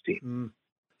high-performance team.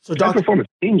 So high-performance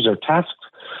teams are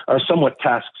somewhat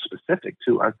task-specific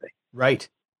too, aren't they? Right.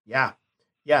 Yeah.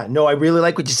 No, I really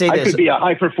like what you say. I could be a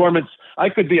high-performance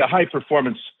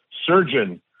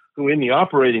surgeon who, in the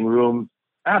operating room,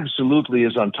 absolutely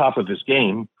is on top of his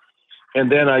game,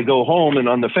 and then I go home, and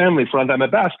on the family front, I'm a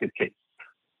basket case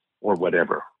or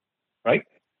whatever. Right?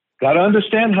 Got to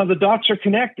understand how the dots are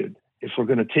connected if we're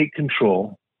going to take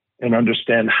control and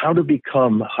understand how to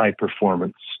become high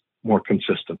performance more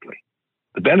consistently.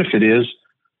 The benefit is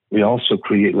we also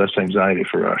create less anxiety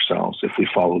for ourselves if we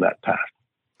follow that path.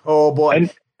 Oh boy.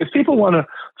 And if people want to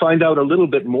find out a little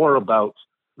bit more about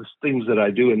the things that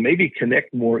I do and maybe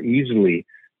connect more easily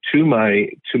to my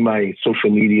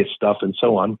social media stuff and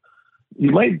so on,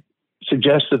 you might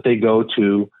suggest that they go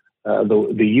to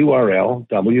the URL,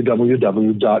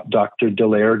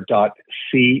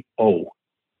 www.drdallaire.co.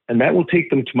 And that will take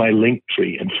them to my link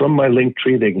tree. And from my link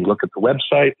tree, they can look at the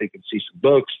website, they can see some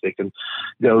books, they can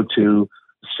go to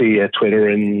see Twitter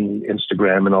and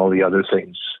Instagram and all the other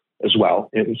things as well.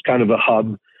 It's kind of a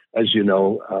hub, as you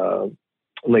know.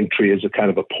 Linktree is a kind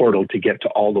of a portal to get to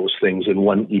all those things in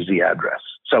one easy address.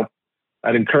 So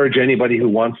I'd encourage anybody who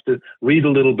wants to read a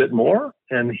little bit more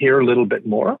and hear a little bit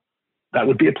more, that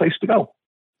would be a place to go.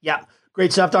 Yeah.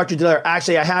 Great stuff, Dr. Dallaire.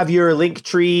 Actually, I have your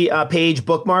Linktree page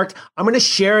bookmarked. I'm going to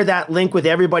share that link with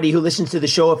everybody who listens to the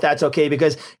show, if that's okay,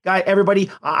 because, everybody,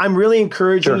 I'm really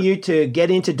encouraging you to get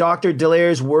into Dr.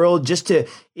 Dallaire's world, just to,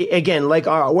 again, like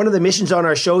one of the missions on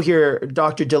our show here,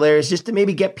 Dr. Dallaire, is just to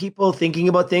maybe get people thinking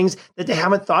about things that they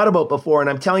haven't thought about before. And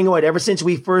I'm telling you what, ever since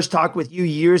we first talked with you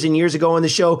years and years ago on the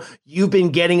show, you've been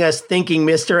getting us thinking,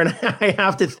 mister. And I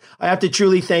have to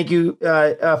truly thank you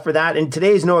for that. And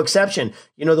today is no exception.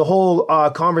 You know, the whole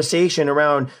conversation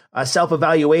around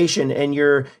self-evaluation and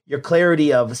your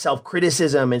clarity of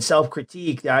self-criticism and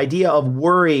self-critique, the idea of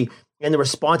worry and the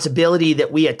responsibility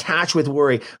that we attach with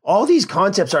worry. All these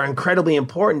concepts are incredibly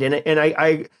important. And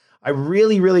I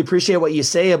really, really appreciate what you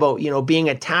say about, being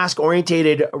a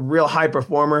task-oriented, real high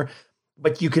performer,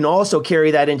 but you can also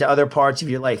carry that into other parts of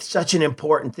your life. Such an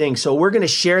important thing. So we're going to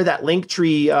share that link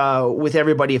tree with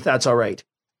everybody, if that's all right.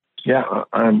 Yeah,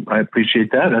 I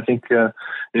appreciate that. I think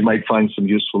they might find some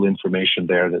useful information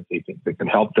there that they think that can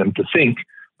help them to think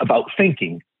about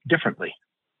thinking differently.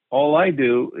 All I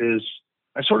do is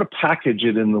I sort of package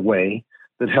it in the way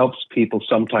that helps people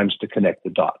sometimes to connect the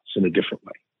dots in a different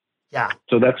way. Yeah.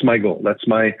 So that's my goal. That's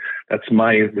my That's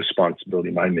my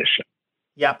responsibility, my mission.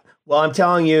 Yep. Well, I'm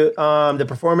telling you, the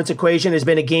performance equation has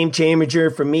been a game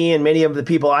changer for me and many of the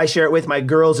people I share it with, my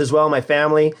girls as well, my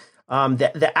family.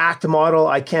 The ACT model,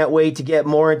 I can't wait to get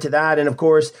more into that. And of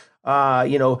course,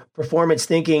 performance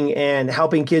thinking and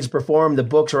helping kids perform. The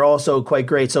books are also quite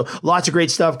great. So lots of great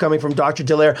stuff coming from Dr.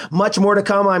 Dallaire. Much more to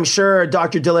come, I'm sure.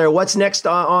 Dr. Dallaire, what's next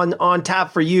on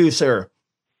tap for you, sir?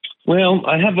 Well,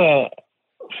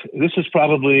 this is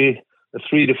probably a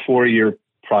 3 to 4 year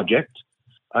project.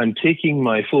 I'm taking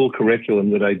my full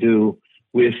curriculum that I do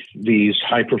with these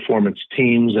high performance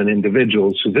teams and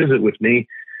individuals who visit with me,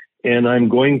 and I'm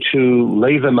going to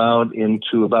lay them out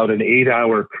into about an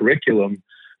 8-hour curriculum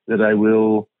that I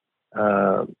will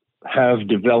have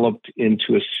developed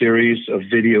into a series of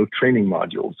video training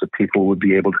modules that people would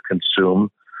be able to consume,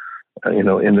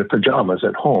 in their pajamas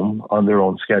at home on their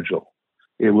own schedule.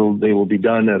 They will be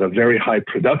done at a very high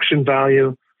production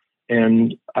value.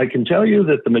 And I can tell you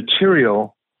that the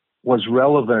material was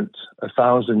relevant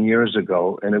 1,000 years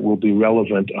ago, and it will be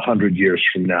relevant 100 years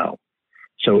from now.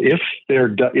 So if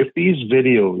these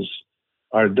videos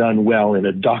are done well in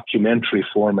a documentary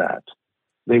format,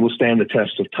 they will stand the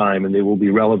test of time, and they will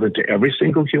be relevant to every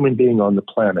single human being on the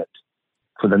planet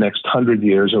for the next 100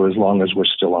 years, or as long as we're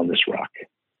still on this rock.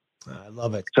 I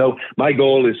love it. So my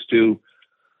goal is to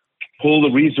pull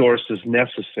the resources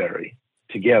necessary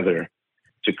together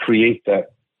to create that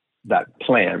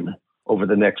plan over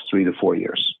the next 3 to 4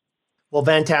 years. Well,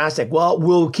 fantastic. Well,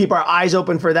 we'll keep our eyes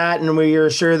open for that, and we're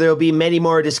sure there'll be many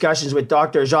more discussions with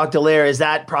Dr. Jacques Dallaire as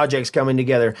that project's coming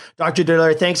together. Dr.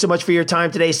 Dallaire, thanks so much for your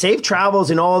time today. Safe travels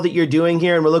in all that you're doing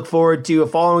here, and we look forward to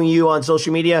following you on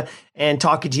social media and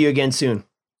talking to you again soon.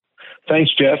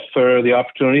 Thanks, Jeff, for the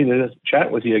opportunity to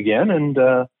chat with you again, and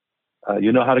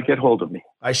you know how to get hold of me.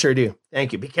 I sure do.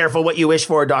 Thank you. Be careful what you wish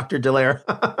for, Dr. Dallaire.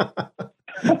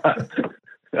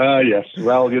 Yes.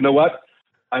 Well, you know what?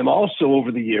 I'm also,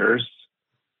 over the years,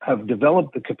 have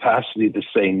developed the capacity to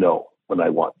say no when I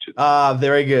want to.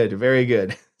 Very good. Very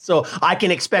good. So I can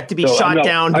expect to be shot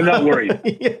down. I'm not worried.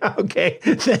 Yeah, okay.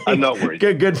 Thanks. I'm not worried.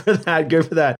 Good for that. Good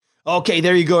for that. Okay,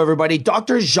 there you go, everybody.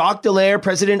 Dr. Jacques Dallaire,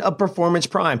 president of Performance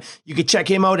Prime. You can check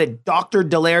him out at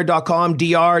drdallaire.com,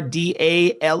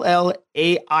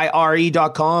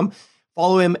 DRDALLAIRE.com.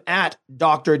 Follow him at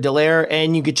Dr. Dallaire,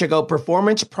 and you can check out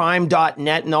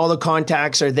performanceprime.net, and all the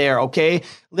contacts are there, okay?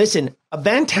 Listen, a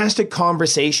fantastic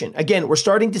conversation. Again, we're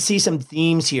starting to see some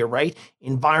themes here, right?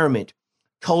 Environment,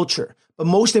 culture, but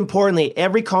most importantly,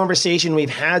 every conversation we've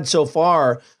had so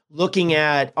far looking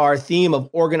at our theme of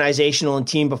organizational and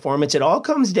team performance, it all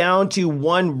comes down to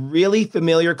one really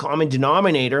familiar common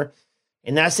denominator,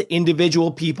 and that's the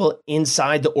individual people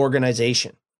inside the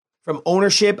organization. From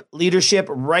ownership, leadership,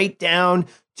 right down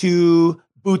to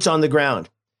boots on the ground.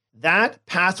 That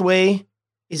pathway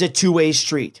is a two-way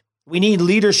street. We need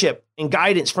leadership and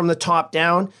guidance from the top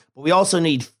down, but we also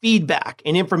need feedback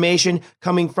and information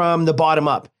coming from the bottom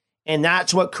up. And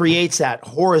that's what creates that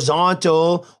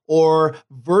horizontal or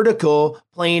vertical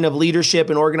plane of leadership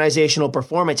and organizational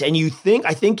performance. And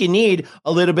I think you need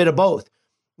a little bit of both.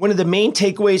 One of the main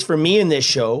takeaways for me in this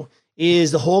show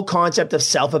is the whole concept of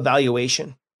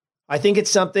self-evaluation. I think it's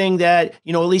something that,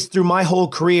 at least through my whole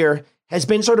career, has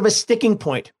been sort of a sticking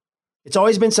point. It's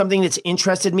always been something that's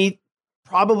interested me,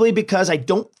 probably because I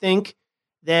don't think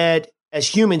that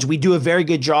as humans, we do a very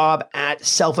good job at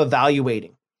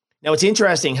self-evaluating. Now, it's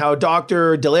interesting how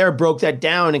Dr. Dallaire broke that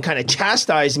down and kind of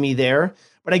chastised me there,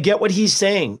 but I get what he's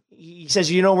saying. He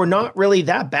says, we're not really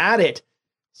that bad at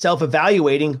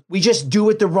self-evaluating. We just do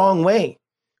it the wrong way.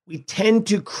 We tend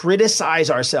to criticize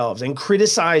ourselves and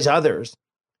criticize others,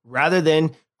 rather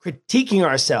than critiquing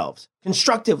ourselves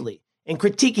constructively and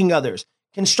critiquing others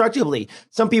constructively.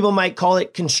 Some people might call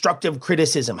it constructive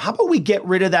criticism. How about we get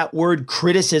rid of that word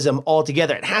criticism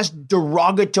altogether? It has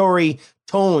derogatory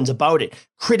tones about it.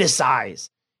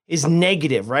 Criticize is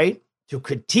negative, right? To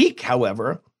critique,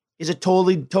 however, is a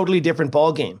totally different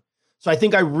ballgame. So I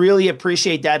think I really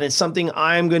appreciate that. It's something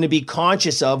I'm going to be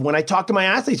conscious of when I talk to my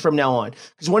athletes from now on.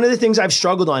 Because one of the things I've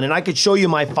struggled on, and I could show you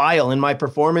my file in my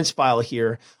performance file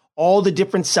here, all the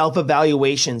different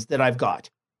self-evaluations that I've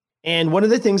got. And one of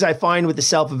the things I find with the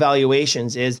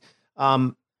self-evaluations is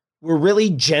we're really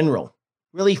general,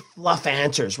 really fluff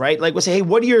answers, right? Like we'll say, hey,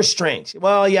 what are your strengths?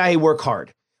 Well, yeah, I work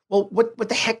hard. Well, what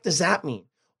the heck does that mean?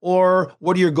 Or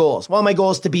what are your goals? Well, my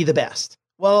goal is to be the best.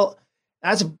 Well,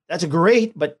 that's a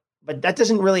great, but that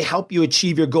doesn't really help you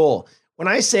achieve your goal. When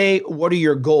I say, what are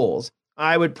your goals?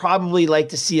 I would probably like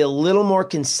to see a little more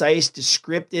concise,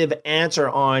 descriptive answer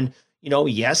on,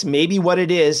 yes, maybe what it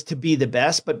is to be the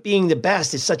best, but being the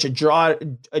best is such a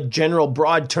general,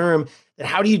 broad term that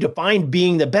how do you define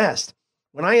being the best?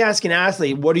 When I ask an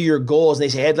athlete, what are your goals? And they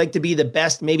say, I'd like to be the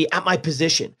best maybe at my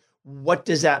position. What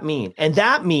does that mean? And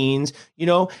that means,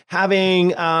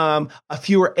 having a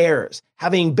fewer errors,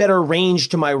 having better range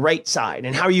to my right side.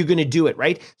 And how are you going to do it,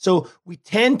 right? So we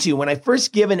tend to, when I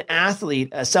first give an athlete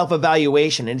a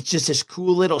self-evaluation, and it's just this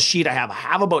cool little sheet I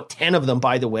have about 10 of them,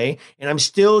 by the way, and I'm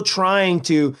still trying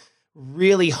to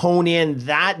really hone in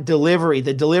that delivery,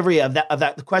 the delivery of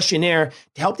that questionnaire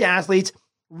to help the athletes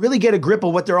really get a grip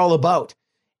of what they're all about.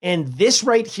 And this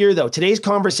right here, though, today's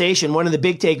conversation, one of the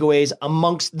big takeaways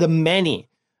amongst the many,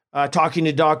 talking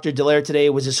to Dr. Dallaire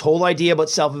today, was this whole idea about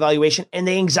self-evaluation and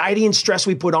the anxiety and stress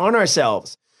we put on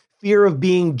ourselves, fear of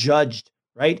being judged,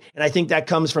 right? And I think that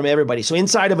comes from everybody. So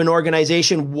inside of an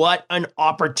organization, what an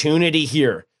opportunity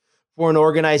here for an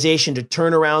organization to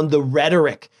turn around the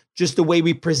rhetoric, just the way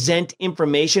we present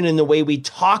information and the way we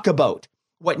talk about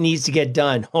what needs to get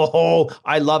done. Oh,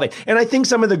 I love it. And I think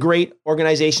some of the great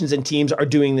organizations and teams are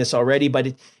doing this already,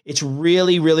 but it's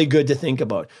really, really good to think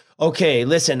about. Okay,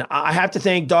 listen, I have to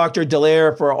thank Dr.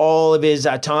 Dallaire for all of his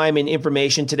time and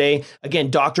information today.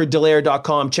 Again,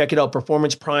 drdallaire.com. Check it out,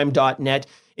 performanceprime.net.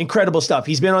 Incredible stuff.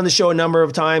 He's been on the show a number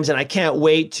of times, and I can't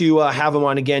wait to have him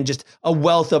on again. Just a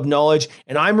wealth of knowledge.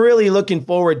 And I'm really looking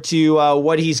forward to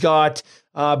what he's got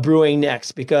brewing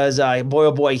next, because boy,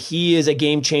 oh boy, he is a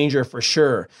game changer for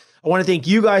sure. I want to thank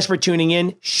you guys for tuning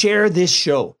in. Share this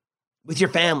show with your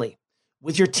family,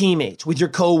 with your teammates, with your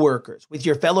coworkers, with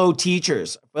your fellow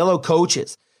teachers, fellow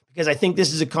coaches, because I think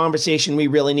this is a conversation we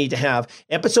really need to have.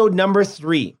 Episode number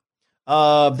 3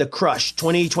 of the Crush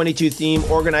 2022 theme,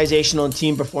 organizational and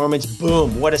team performance.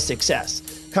 Boom, what a success.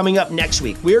 Coming up next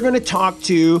week, we're going to talk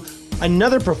to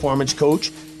another performance coach,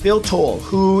 Phil Toll,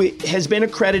 who has been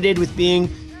accredited with being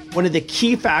one of the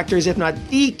key factors, if not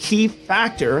the key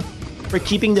factor, for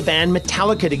keeping the band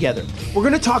Metallica together. We're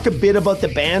going to talk a bit about the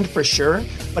band for sure,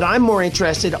 but I'm more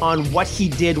interested on what he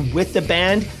did with the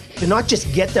band to not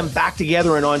just get them back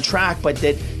together and on track, but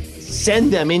that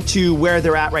send them into where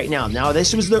they're at right now. Now,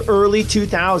 this was the early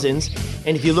 2000s,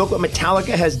 and if you look what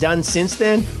Metallica has done since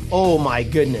then, oh my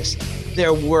goodness,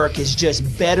 their work is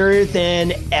just better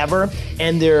than ever,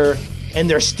 and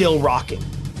they're still rocking.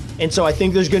 And so I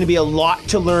think there's going to be a lot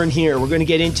to learn here. We're going to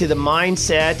get into the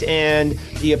mindset and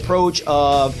the approach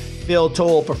of Phil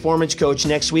Toll, performance coach,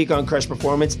 next week on Crush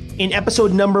Performance in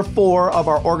episode number 4 of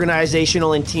our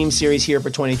organizational and team series here for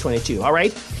 2022. All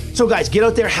right? So guys, get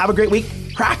out there, have a great week.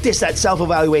 Practice that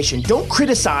self-evaluation. Don't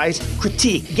criticize,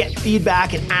 critique, get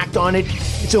feedback and act on it.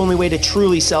 It's the only way to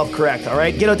truly self-correct, all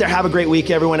right? Get out there, have a great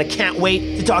week, everyone. I can't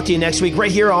wait to talk to you next week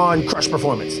right here on Crush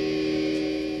Performance.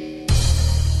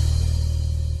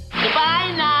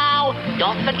 Goodbye now.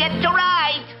 Don't forget to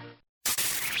ride.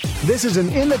 This is an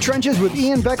In the Trenches with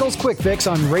Ian Beckles quick fix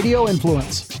on Radio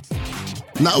Influence.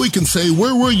 Now we can say,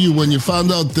 where were you when you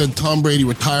found out that Tom Brady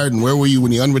retired, and where were you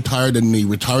when he unretired and he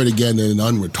retired again and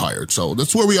unretired? So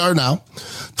that's where we are now.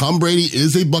 Tom Brady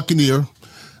is a Buccaneer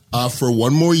for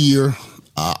one more year.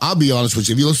 I'll be honest with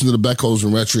you. If you listen to the Beckles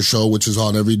and Retro Show, which is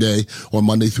on every day or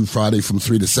Monday through Friday from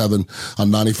 3 to 7 on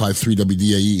 95.3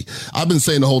 WDAE, I've been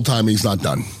saying the whole time he's not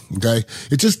done. Okay.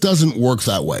 It just doesn't work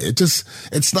that way.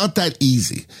 It's not that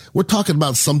easy. We're talking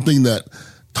about something that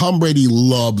Tom Brady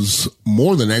loves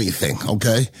more than anything,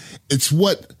 okay? It's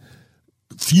what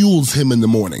fuels him in the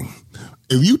morning.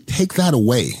 If you take that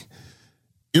away,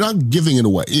 you're not giving it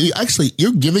away. Actually,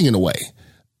 you're giving it away.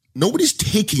 Nobody's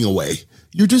taking away.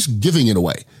 You're just giving it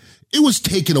away. It was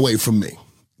taken away from me,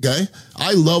 okay?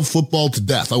 I love football to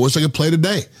death. I wish I could play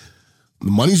today.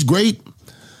 The money's great.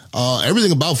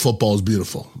 Everything about football is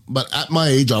beautiful. But at my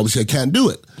age, obviously, I can't do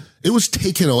it. It was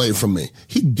taken away from me.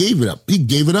 He gave it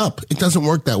up. It doesn't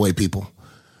work that way, people.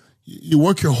 You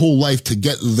work your whole life to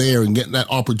get there and get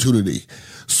that opportunity.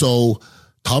 So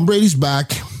Tom Brady's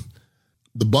back.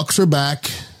 The Bucs are back.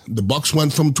 The Bucs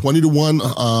went from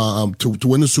 20-1 to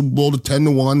win the Super Bowl to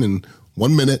 10-1 in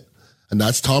 1 minute, and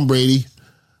that's Tom Brady.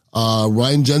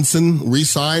 Ryan Jensen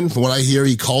re-signed. From what I hear,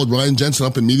 he called Ryan Jensen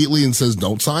up immediately and says,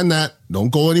 "Don't sign that.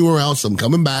 Don't go anywhere else. I'm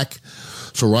coming back."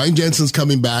 So Ryan Jensen's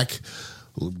coming back.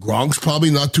 Gronk's probably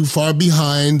not too far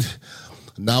behind.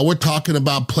 Now we're talking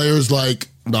about players like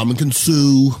Ndamukong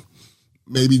Suh,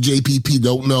 maybe JPP,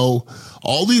 don't know.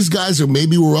 All these guys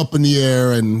were up in the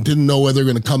air and didn't know whether they're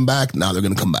going to come back. Now they're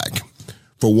going to come back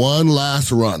for one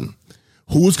last run.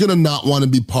 Who's going to not want to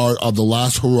be part of the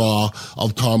last hurrah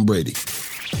of Tom Brady?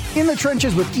 In the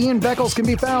Trenches with Ian Beckles can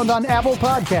be found on Apple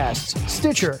Podcasts,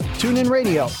 Stitcher, TuneIn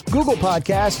Radio, Google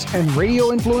Podcasts, and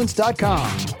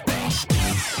RadioInfluence.com.